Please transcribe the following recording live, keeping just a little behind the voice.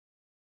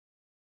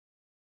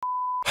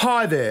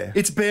Hi there,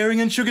 it's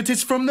Bearing and Sugar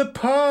Tits from the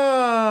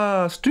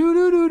past. What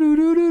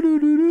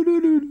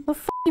the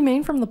f*** you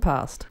mean from the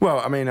past? Well,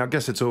 I mean, I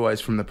guess it's always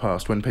from the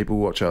past when people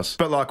watch us.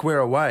 But like, we're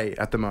away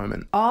at the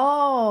moment.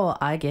 Oh,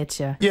 I get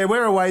you. Yeah,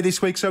 we're away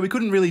this week, so we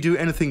couldn't really do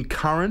anything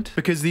current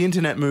because the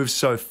internet moves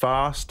so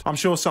fast. I'm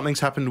sure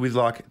something's happened with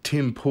like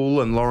Tim Pool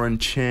and Lauren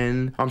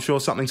Chen. I'm sure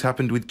something's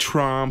happened with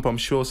Trump. I'm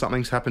sure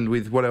something's happened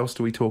with, what else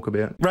do we talk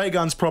about?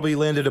 Reagan's probably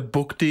landed a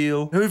book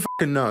deal. Who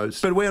fucking knows?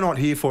 But we're not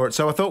here for it,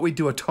 so I thought we'd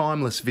do a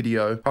timeless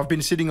video. I've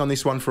been sitting on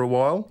this one for a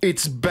while.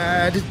 It's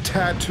bad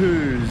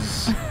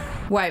tattoos.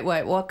 Wait,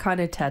 what kind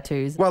of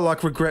tattoos? Well,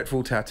 like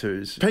regretful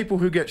tattoos. People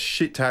who get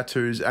shit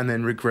tattoos and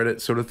then regret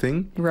it sort of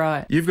thing.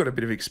 Right. You've got a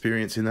bit of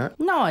experience in that.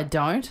 No, I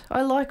don't.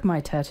 I like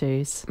my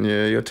tattoos.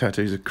 Yeah, your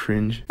tattoos are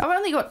cringe. I've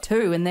only got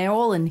 2 and they're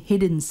all in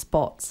hidden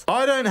spots.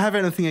 I don't have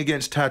anything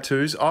against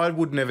tattoos. I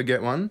would never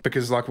get one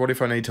because like what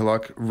if I need to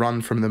like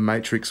run from the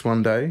Matrix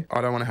one day?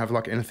 I don't want to have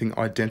like anything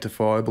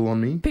identifiable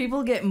on me.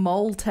 People get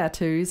mole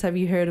tattoos. Have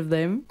you heard of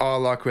them? I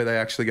like where they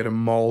actually get a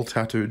mole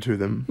tattooed to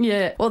them.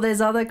 Yeah. Well,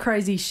 there's other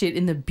crazy shit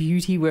in the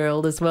beauty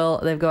world as well.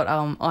 They've got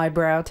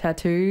eyebrow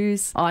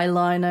tattoos,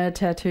 eyeliner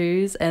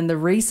tattoos, and the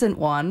recent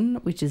one,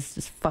 which is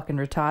just fucking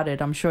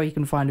retarded, I'm sure you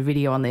can find a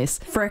video on this,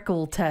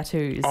 freckle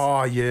tattoos.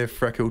 Oh yeah,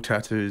 freckle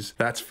tattoos.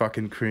 That's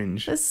fucking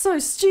cringe. That's so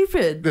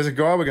stupid. There's a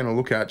guy we're going to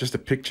look at, just a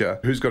picture,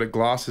 who's got a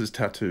glasses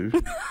tattoo.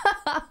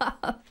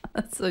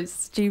 That's so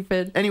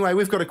stupid. Anyway,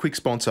 we've got a quick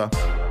sponsor.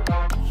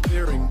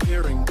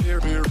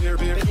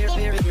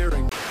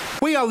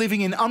 We are living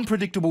in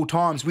unpredictable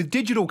times with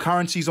digital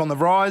currencies on the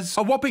rise,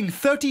 a whopping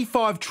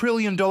 $35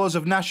 trillion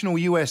of national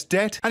US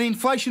debt, and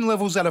inflation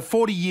levels at a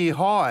 40-year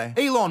high.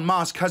 Elon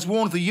Musk has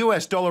warned the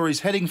US dollar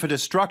is heading for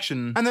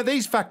destruction and that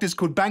these factors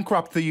could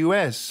bankrupt the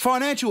US.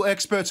 Financial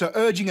experts are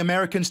urging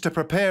Americans to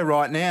prepare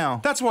right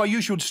now. That's why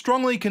you should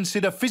strongly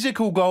consider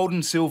physical gold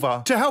and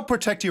silver to help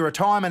protect your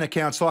retirement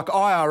accounts like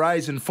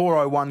IRAs and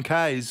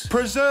 401ks.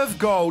 Preserve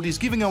Gold is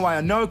giving away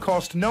a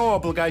no-cost,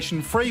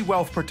 no-obligation free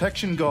wealth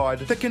protection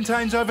guide that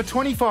contains over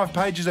 25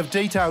 pages of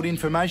detailed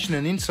information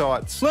and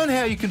insights. Learn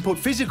how you can put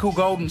physical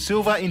gold and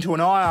silver into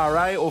an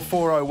IRA or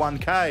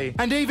 401k,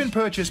 and even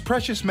purchase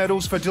precious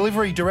metals for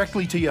delivery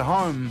directly to your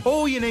home.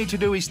 All you need to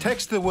do is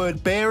text the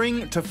word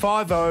bearing to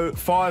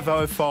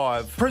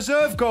 50505.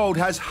 Preserve Gold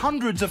has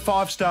hundreds of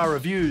 5-star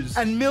reviews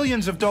and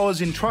millions of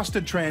dollars in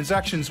trusted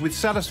transactions with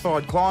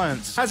satisfied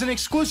clients. As an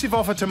exclusive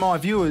offer to my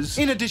viewers,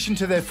 in addition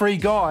to their free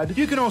guide,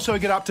 you can also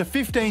get up to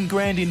 15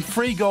 grand in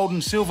free gold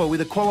and silver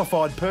with a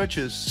qualified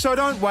purchase. So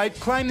don't wait,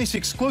 claim this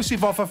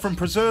exclusive offer from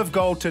Preserve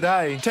Gold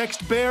today.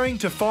 Text bearing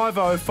to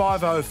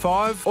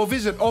 50505 or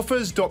visit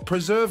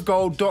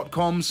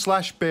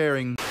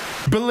offers.preservegold.com/bearing.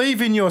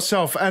 Believe in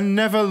yourself and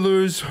never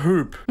lose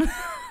hope.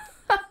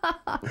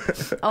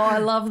 Oh, I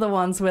love the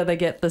ones where they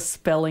get the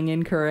spelling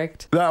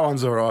incorrect. That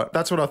one's alright.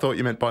 That's what I thought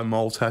you meant by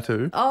mole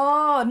tattoo.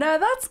 Oh, no,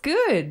 that's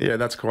good. Yeah,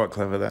 that's quite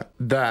clever,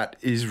 that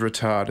is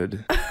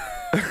retarded.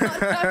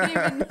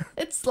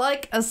 It's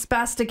like a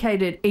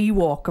spasticated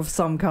Ewok of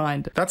some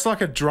kind. That's like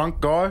a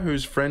drunk guy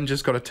whose friend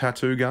just got a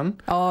tattoo gun.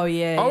 Oh,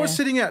 yeah. I was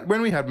sitting out,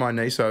 when we had my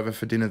niece over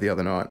for dinner the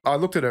other night, I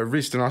looked at her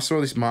wrist and I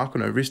saw this mark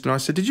on her wrist and I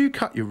said, "Did you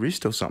cut your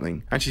wrist or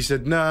something?" And she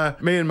said, "Nah,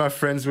 me and my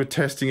friends were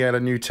testing out a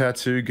new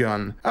tattoo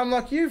gun." I'm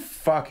like, you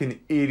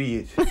fucking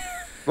idiot.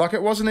 Like,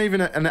 it wasn't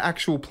even an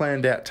actual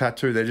planned out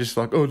tattoo. They're just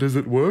like, "Oh, does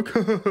it work?"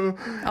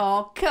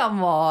 Oh,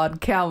 come on.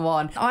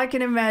 I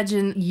can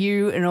imagine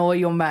you and all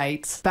your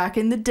mates back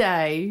in the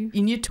day,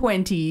 in your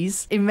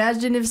 20s.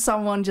 Imagine if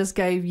someone just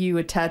gave you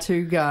a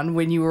tattoo gun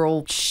when you were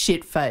all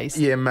shit-faced.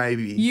 Yeah,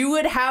 maybe. You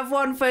would have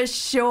one for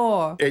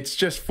sure. It's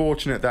just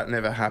fortunate that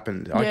never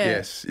happened, I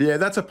guess. Yeah,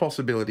 that's a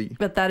possibility.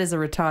 But that is a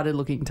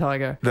retarded-looking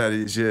tiger. That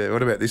is, yeah.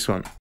 What about this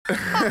one?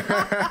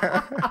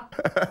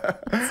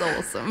 That's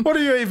awesome. What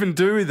do you even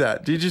do with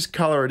that? Do you just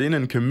colour it in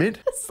and commit?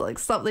 It's like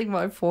something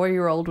my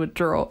 4-year-old would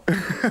draw.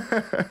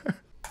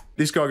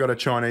 This guy got a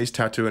Chinese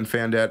tattoo and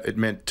found out it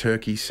meant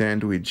turkey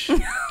sandwich.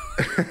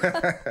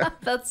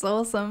 That's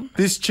awesome.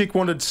 This chick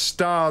wanted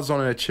stars on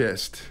her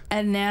chest.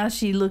 And now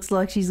she looks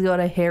like she's got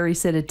a hairy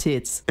set of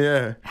tits.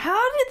 Yeah.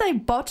 How did they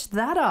botch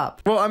that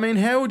up? Well, I mean,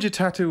 how would you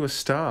tattoo a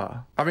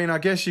star? I mean, I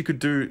guess you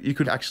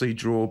could actually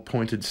draw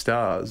pointed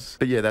stars.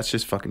 But yeah, that's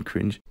just fucking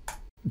cringe.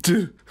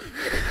 Dude.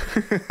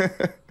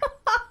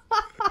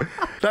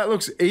 That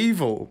looks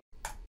evil.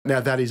 Now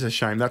that is a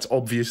shame. That's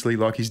obviously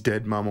like his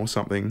dead mum or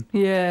something.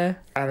 Yeah.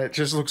 And it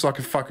just looks like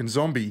a fucking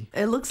zombie.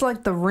 It looks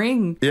like The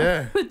Ring.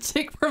 Yeah. The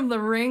chick from The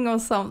Ring or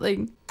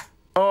something.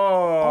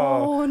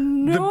 Oh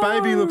no. The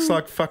baby looks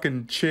like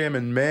fucking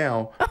Chairman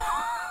Mao.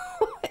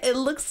 It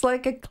looks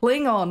like a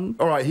Klingon.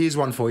 All right, here's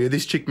one for you.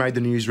 This chick made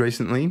the news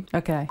recently.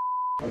 Okay.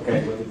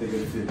 Okay, what did they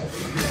go do?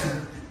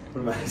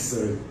 What am I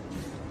so?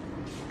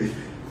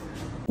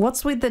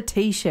 What's with the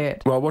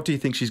t-shirt? Well, what do you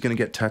think she's going to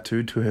get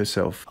tattooed to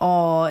herself?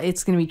 Oh,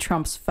 it's going to be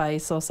Trump's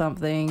face or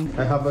something.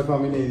 I have a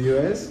family in the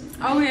US.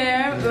 Oh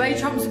yeah, they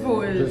Trump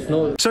supporters. There's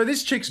no... So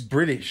this chick's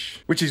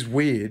British, which is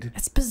weird.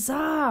 It's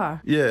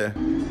bizarre. Yeah.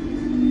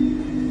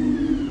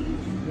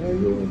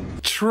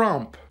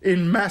 Trump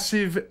in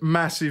massive,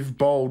 massive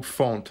bold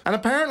font. And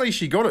apparently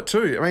she got it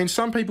too. I mean,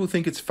 some people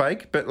think it's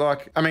fake, but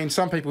like, I mean,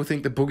 some people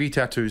think the boogie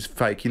tattoo's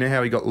fake. You know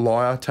how he got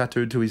liar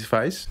tattooed to his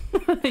face?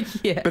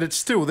 Yeah. But it's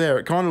still there.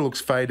 It kind of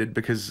looks faded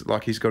because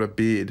like he's got a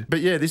beard.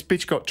 But yeah, this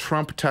bitch got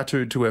Trump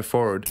tattooed to her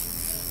forehead.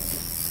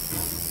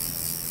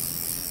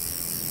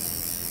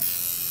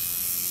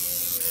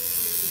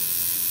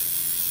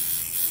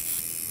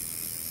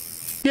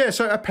 Yeah,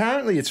 so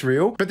apparently it's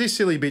real. But this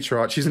silly bitch,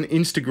 right, she's an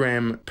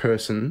Instagram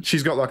person.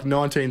 She's got like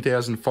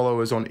 19,000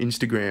 followers on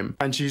Instagram.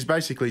 And she's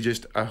basically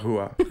just a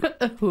hooer.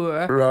 A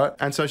hooer. Right?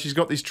 And so she's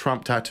got this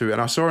Trump tattoo. And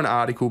I saw an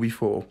article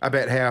before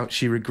about how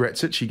she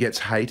regrets it. She gets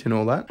hate and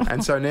all that.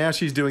 And so now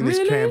she's doing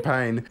this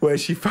campaign where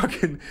she's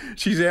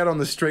out on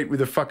the street with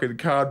a fucking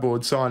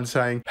cardboard sign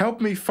saying, "Help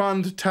me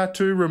fund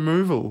tattoo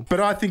removal." But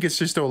I think it's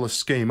just all a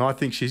scheme. I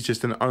think she's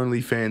just an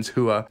OnlyFans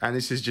hooer. And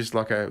this is just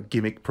like a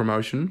gimmick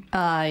promotion.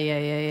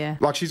 Yeah.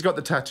 Like she's got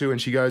the tattoo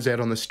and she goes out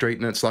on the street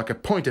and it's like a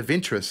point of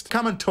interest.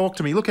 Come and talk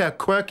to me. Look how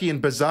quirky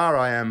and bizarre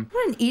I am.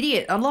 What an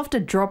idiot. I'd love to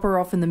drop her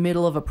off in the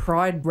middle of a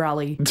pride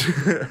rally.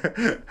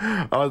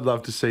 I'd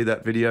love to see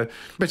that video.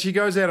 But she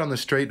goes out on the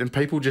street and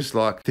people just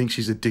like think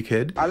she's a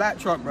dickhead. I like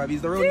Trump, bruv.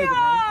 He's the real nigga,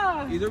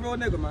 man. He's a real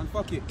nigga, man.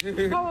 Fuck it. I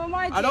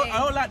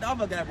don't like the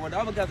other guy, bro. The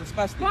other guy's a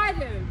spastic.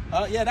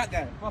 Biden. Yeah, that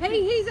guy.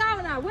 He's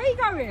out now. Where are you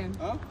going?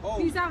 Huh? Oh.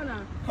 He's out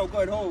now. I'm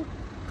going home.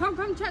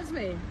 Come chat to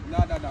me. No.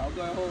 I'm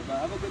going home, man.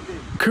 Have a good day.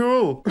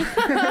 Cool.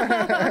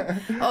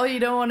 Oh, you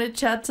don't want to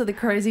chat to the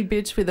crazy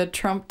bitch with a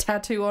Trump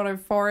tattoo on her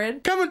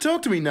forehead? Come and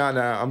talk to me. No,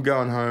 I'm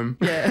going home.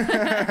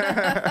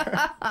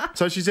 Yeah.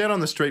 So she's out on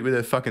the street with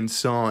her fucking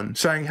sign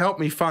saying, "Help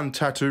me fund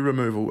tattoo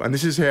removal." And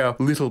this is how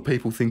little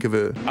people think of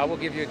her. I will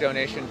give you a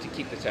donation to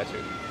keep the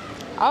tattoo.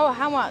 Oh,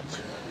 how much?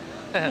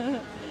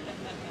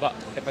 But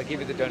if I give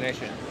you the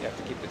donation, you have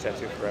to keep the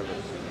tattoo forever.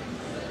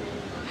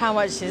 How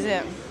much is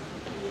it?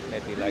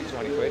 Maybe like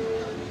 20 quid.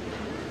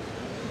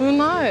 Well,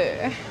 no.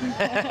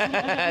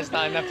 It's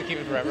not enough to keep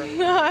it forever.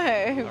 No, All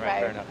right,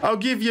 fair enough. I'll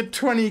give you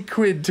 20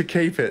 quid to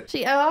keep it.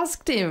 She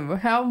asked him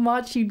how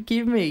much he'd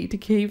give me to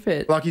keep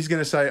it. Like he's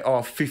going to say,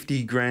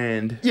 50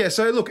 grand. Yeah,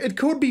 so look, it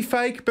could be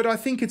fake, but I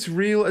think it's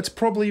real. It's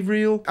probably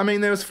real. I mean,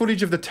 there was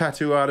footage of the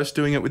tattoo artist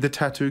doing it with the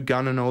tattoo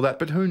gun and all that,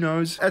 but who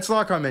knows? It's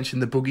like I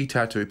mentioned, the boogie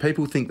tattoo.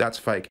 People think that's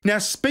fake. Now,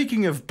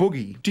 speaking of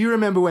boogie, do you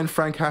remember when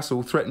Frank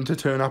Hassel threatened to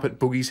turn up at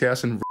Boogie's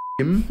house and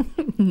him?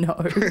 No.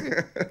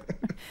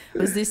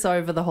 Was this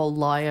over the whole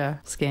liar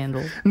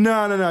scandal?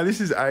 No.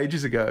 This is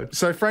ages ago.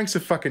 So Frank's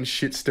a fucking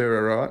shit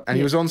stirrer, right? And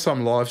he was on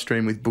some live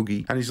stream with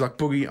Boogie. And he's like,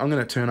 "Boogie, I'm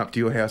going to turn up to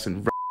your house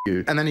and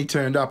you." And then he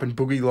turned up and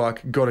Boogie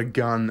like got a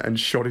gun and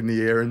shot in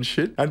the air and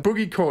shit. And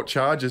Boogie caught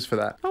charges for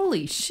that.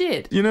 Holy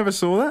shit. You never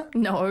saw that?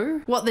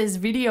 No. What, there's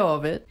video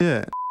of it?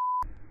 Yeah.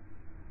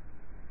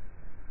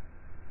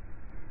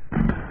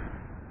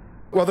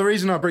 Well, the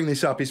reason I bring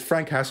this up is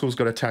Frank Hassel's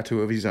got a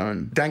tattoo of his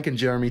own. Dank and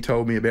Jeremy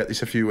told me about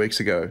this a few weeks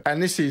ago.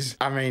 And this is,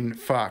 I mean,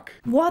 fuck.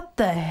 What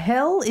the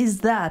hell is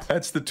that?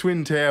 That's the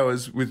Twin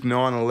Towers with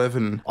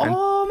 9/11.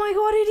 Oh my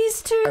god, it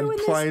is too. And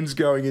planes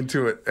going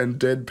into it and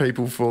dead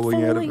people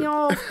falling out of it.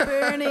 Off,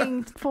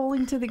 burning,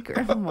 falling to the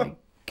ground. Oh my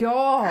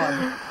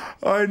god.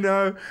 I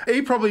know.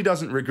 He probably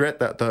doesn't regret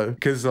that though,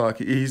 because like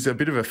he's a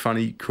bit of a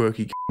funny,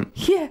 quirky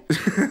Yeah.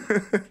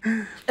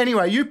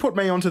 Anyway, you put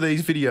me onto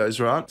these videos,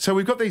 right? So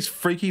we've got these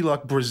freaky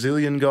like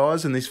Brazilian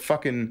guys and this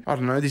fucking, I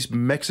don't know, this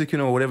Mexican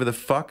or whatever the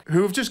fuck,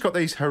 who have just got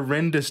these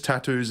horrendous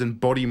tattoos and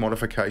body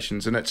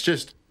modifications, and it's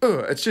just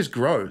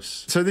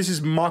gross. So this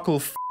is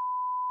Michael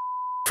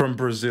from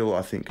Brazil,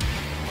 I think.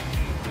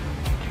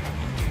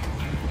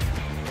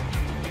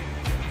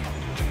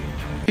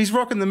 He's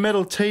rocking the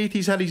metal teeth.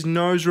 He's had his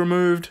nose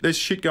removed. There's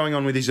shit going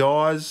on with his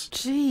eyes.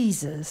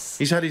 Jesus.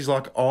 He's had his,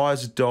 like,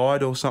 eyes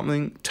dyed or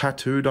something.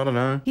 Tattooed, I don't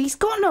know. He's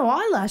got no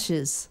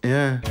eyelashes.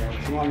 Yeah.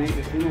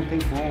 Ultimamente, assim, não tem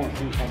como,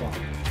 assim, sabe?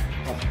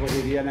 As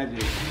correrias, né,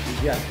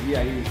 de dia a dia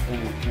aí com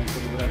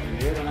todo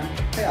brasileiro, né?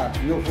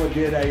 É, meu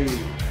poder aí.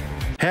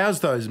 How's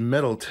those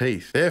metal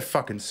teeth? They're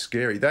fucking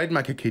scary. They'd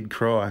make a kid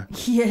cry.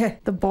 Yeah,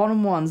 the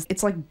bottom ones.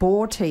 It's like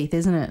boar teeth,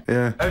 isn't it?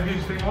 Yeah.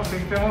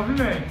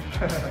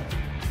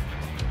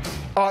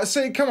 Oh,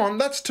 see, come on,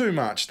 that's too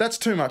much. That's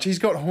too much. He's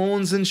got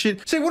horns and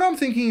shit. See, what I'm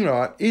thinking,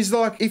 right, is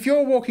like, if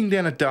you're walking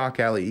down a dark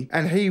alley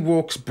and he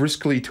walks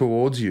briskly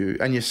towards you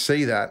and you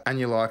see that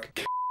and you're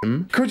like,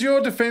 could your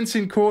defence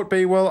in court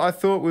be, well, I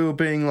thought we were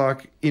being,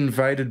 like,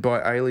 invaded by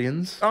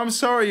aliens? I'm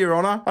sorry, Your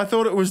Honour. I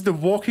thought it was The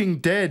Walking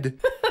Dead.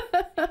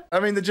 I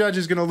mean, the judge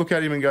is going to look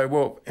at him and go,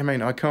 well, I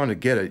mean, I kind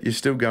of get it. You're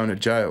still going to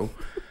jail.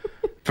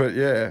 But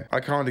yeah, I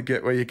kind of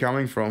get where you're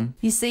coming from.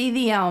 You see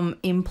the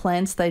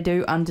implants they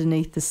do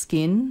underneath the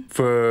skin?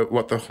 For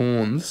what, the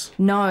horns?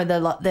 No,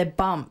 they're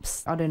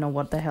bumps. I don't know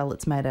what the hell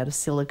it's made out of,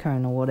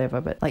 silicone or whatever,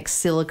 but like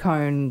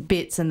silicone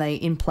bits, and they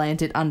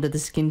implant it under the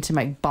skin to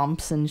make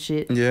bumps and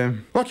shit. Yeah.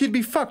 Like, you'd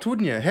be fucked,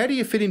 wouldn't you? How do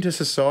you fit into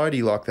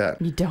society like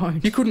that? You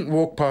don't. You couldn't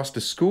walk past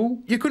a school.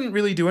 You couldn't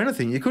really do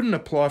anything. You couldn't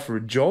apply for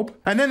a job.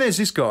 And then there's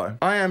this guy.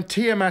 I am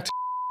Tiamat.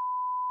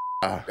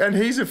 And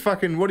he's a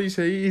fucking, what is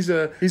he? He's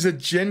a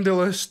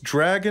genderless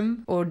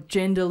dragon? Or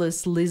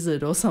genderless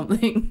lizard or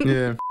something.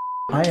 Yeah.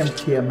 I am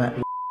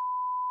Tiamat,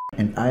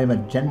 and I am a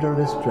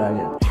genderless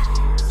dragon.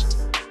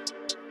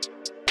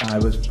 I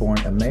was born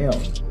a male.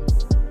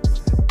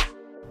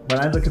 When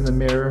I look in the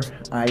mirror,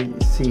 I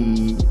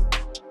see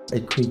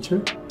a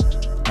creature.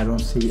 I don't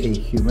see a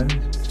human.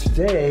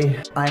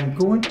 Today, I'm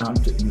going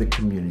out in the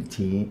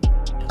community.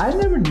 I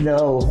never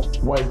know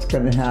what's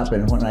going to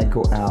happen when I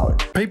go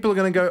out. People are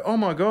going to go, oh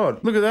my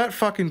God, look at that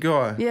fucking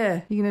guy.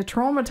 Yeah, you're going to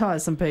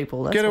traumatize some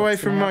people. That's Get away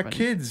what's from gonna my happen.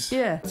 kids.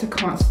 Yeah. It's a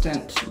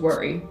constant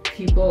worry.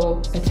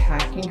 People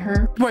attacking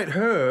her. Wait,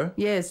 her?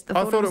 Yes.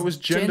 I thought it was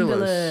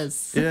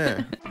genderless.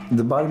 Yeah.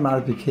 The body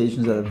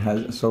modifications that I've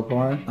had so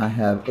far, I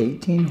have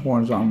 18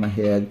 horns on my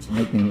head to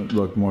make me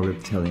look more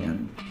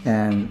reptilian.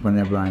 And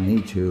whenever I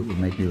need to, it will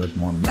make me look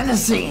more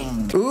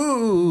menacing.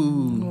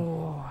 Ooh.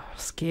 Oh,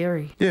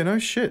 scary. Yeah, no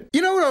shit.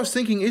 You know what I was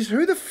thinking is,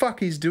 who the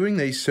fuck is doing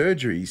these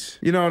surgeries?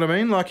 You know what I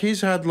mean? Like,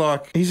 he's had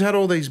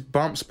all these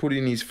bumps put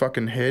in his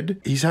fucking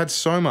head. He's had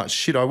so much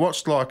shit. I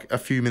watched like a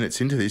few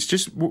minutes into this.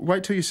 Just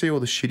wait till you see all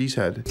the shit he's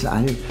had.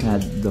 I've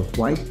had the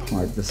white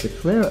part, the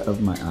sclera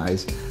of my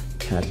eyes,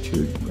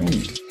 tattooed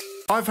green.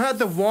 I've had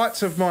the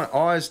whites of my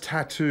eyes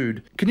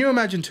tattooed. Can you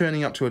imagine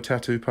turning up to a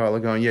tattoo parlor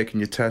going, yeah, can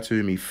you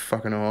tattoo me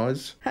fucking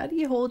eyes? How do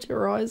you hold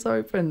your eyes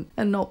open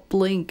and not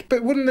blink?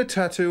 But wouldn't the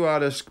tattoo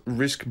artist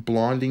risk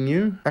blinding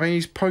you? I mean,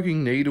 he's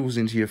poking needles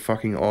into your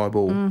fucking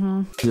eyeball.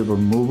 The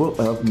removal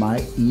of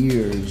my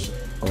ears,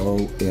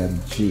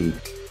 OMG.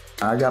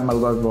 I got my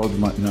love rolls in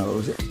my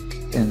nose,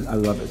 and I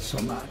love it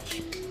so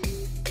much.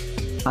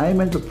 I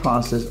am in the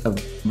process of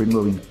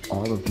removing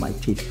all of my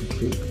teeth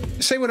completely.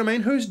 See what I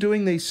mean? Who's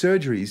doing these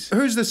surgeries?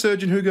 Who's the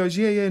surgeon who goes,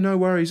 yeah, no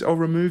worries, I'll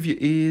remove your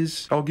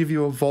ears, I'll give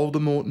you a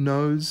Voldemort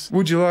nose.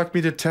 Would you like me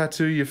to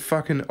tattoo your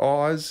fucking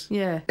eyes?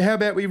 Yeah. How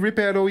about we rip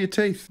out all your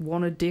teeth?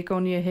 Want a dick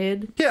on your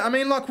head? Yeah, I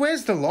mean, like,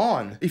 where's the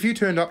line? If you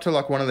turned up to,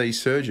 like, one of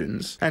these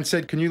surgeons and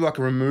said, can you, like,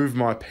 remove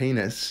my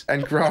penis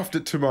and graft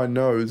it to my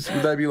nose,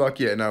 would they be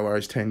like, yeah, no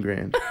worries, 10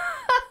 grand?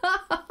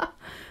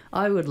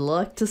 I would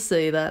like to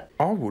see that.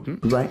 I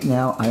wouldn't. Right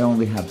now, I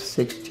only have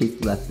 6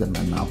 teeth left in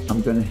my mouth.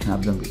 I'm going to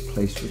have them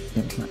replaced with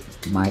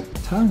implants. My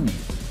tongue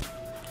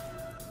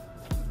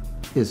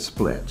is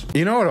split.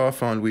 You know what I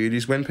find weird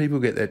is when people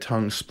get their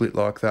tongue split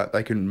like that,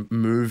 they can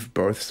move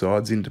both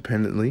sides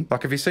independently.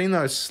 Like, have you seen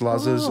those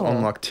sluzzers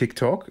on, like,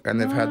 TikTok,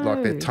 and they've had,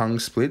 like, their tongue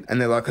split, and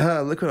they're like,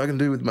 look what I can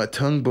do with my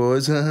tongue,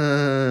 boys,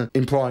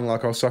 implying,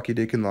 like, I'll suck your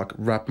dick and, like,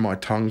 wrap my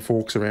tongue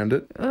forks around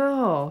it.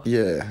 Oh.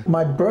 Yeah.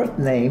 My birth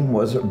name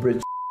was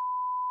Rich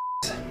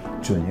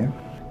Jr.,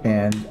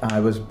 and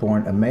I was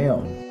born a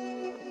male.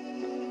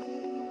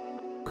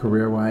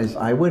 Career-wise,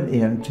 I went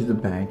into the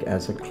bank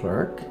as a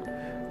clerk,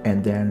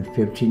 and then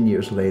 15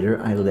 years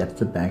later, I left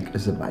the bank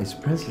as a vice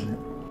president.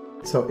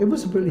 So it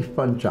was a really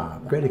fun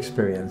job, great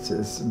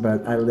experiences,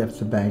 but I left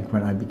the bank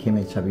when I became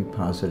HIV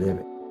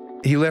positive.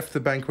 He left the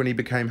bank when he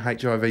became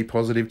HIV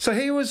positive. So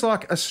he was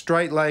like a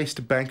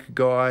straight-laced bank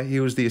guy. He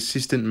was the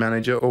assistant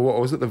manager, or what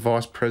was it, the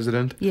vice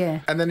president? Yeah.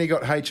 And then he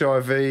got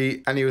HIV,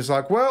 and he was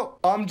like, well,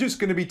 I'm just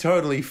going to be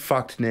totally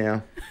fucked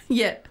now.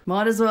 Yeah,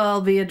 might as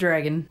well be a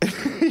dragon.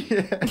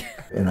 Yeah.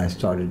 And I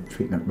started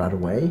treatment right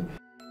away.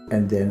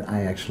 And then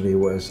I actually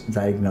was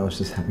diagnosed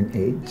as having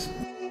AIDS.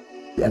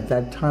 At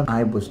that time,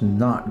 I was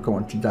not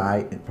going to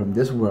die from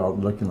this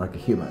world looking like a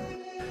human.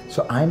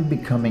 So I'm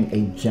becoming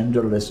a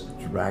genderless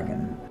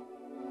dragon.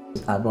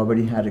 I've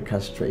already had a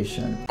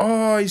castration.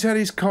 Oh, he's had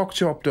his cock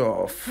chopped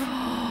off.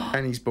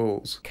 And his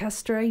balls.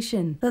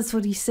 Castration. That's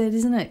what he said,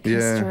 isn't it? Yeah.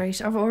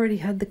 Castration. I've already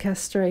had the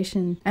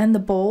castration. And the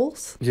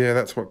balls? Yeah,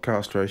 that's what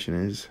castration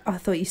is. I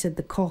thought you said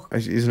the cock.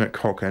 Isn't it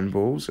cock and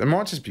balls? It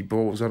might just be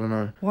balls, I don't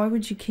know. Why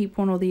would you keep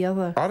one or the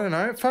other? I don't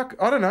know. Fuck,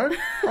 I don't know.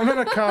 I'm not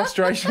a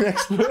castration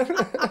expert.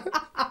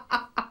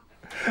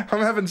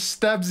 I'm having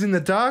stabs in the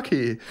dark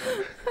here.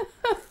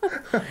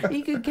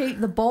 You could keep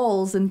the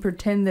balls and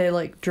pretend they're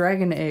like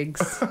dragon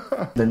eggs.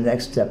 The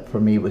next step for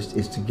me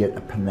is to get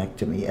a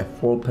penectomy, a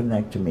full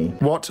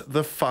penectomy. What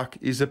the fuck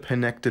is a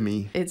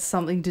penectomy? It's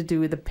something to do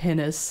with a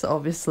penis,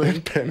 obviously.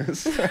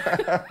 Penis.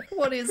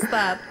 What is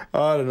that?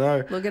 I don't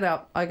know. Look it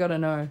up. I gotta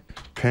know.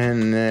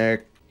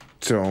 Penectomy.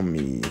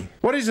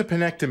 What is a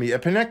penectomy? A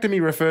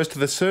penectomy refers to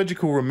the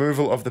surgical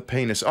removal of the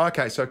penis.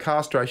 Okay, so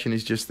castration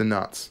is just the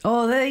nuts.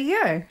 Oh, there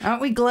you go.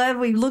 Aren't we glad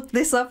we looked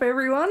this up,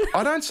 everyone?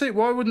 I don't see,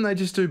 why wouldn't they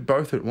just do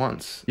both at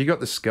once? You got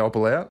the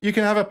scalpel out. You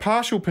can have a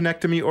partial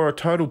penectomy or a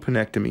total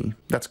penectomy.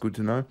 That's good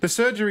to know. The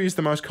surgery is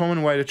the most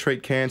common way to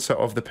treat cancer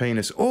of the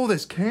penis. Oh,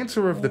 there's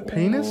cancer of the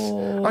penis?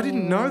 I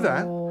didn't know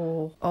that.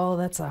 Oh,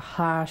 that's a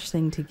harsh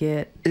thing to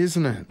get.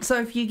 Isn't it? So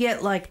if you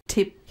get like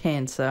tip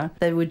cancer,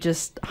 they would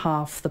just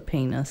half the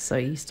penis, so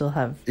you still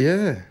have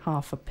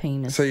half a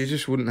penis. So you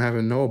just wouldn't have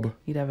a knob.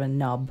 You'd have a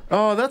nub.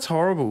 Oh, that's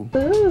horrible.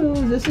 Ooh,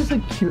 this is a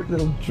cute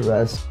little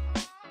dress.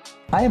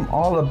 I am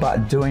all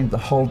about doing the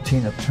whole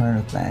Tina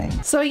Turner thing.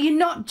 So you're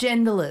not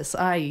genderless,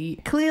 are you?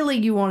 Clearly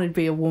you wanted to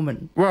be a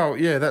woman. Well,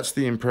 yeah, that's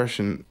the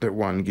impression that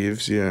one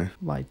gives, yeah.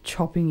 By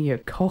chopping your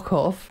cock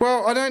off.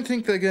 Well, I don't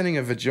think they're getting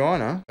a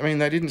vagina. I mean,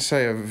 they didn't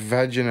say a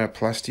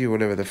vaginoplasty or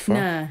whatever the fuck.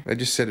 Nah. They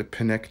just said a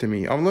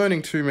penectomy. I'm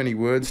learning too many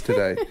words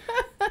today.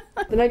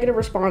 The negative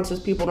response is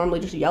people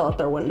normally just yell out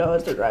their window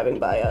as they're driving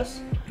by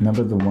us.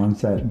 Remember the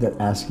ones that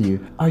ask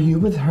you, are you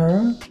with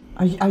her?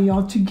 Are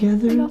y'all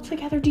together? Are y'all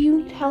together? Do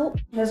you need help?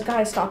 This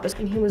guy stopped us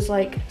and he was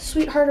like,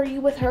 sweetheart, are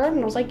you with her?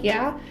 And I was like,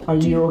 yeah. Are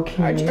you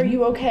okay? Are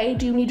you okay?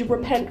 Do you need to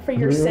repent for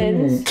your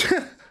sins?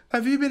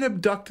 Have you been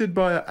abducted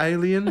by an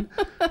alien?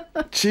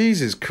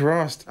 Jesus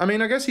Christ. I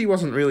mean, I guess he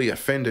wasn't really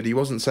offended. He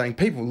wasn't saying,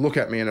 people look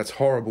at me and it's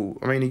horrible.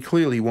 I mean, he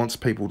clearly wants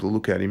people to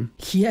look at him.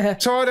 Yeah.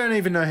 So I don't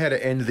even know how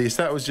to end this.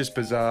 That was just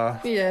bizarre.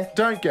 Yeah.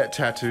 Don't get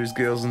tattoos,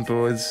 girls and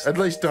boys. At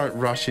least don't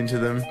rush into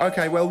them.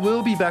 Okay, well,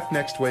 we'll be back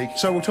next week.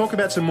 So we'll talk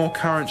about some more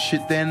current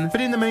shit then. But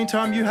in the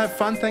meantime, you have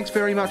fun. Thanks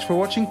very much for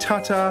watching.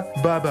 Ta-ta.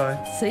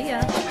 Bye-bye. See ya.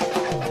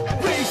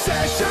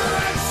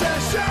 Recession!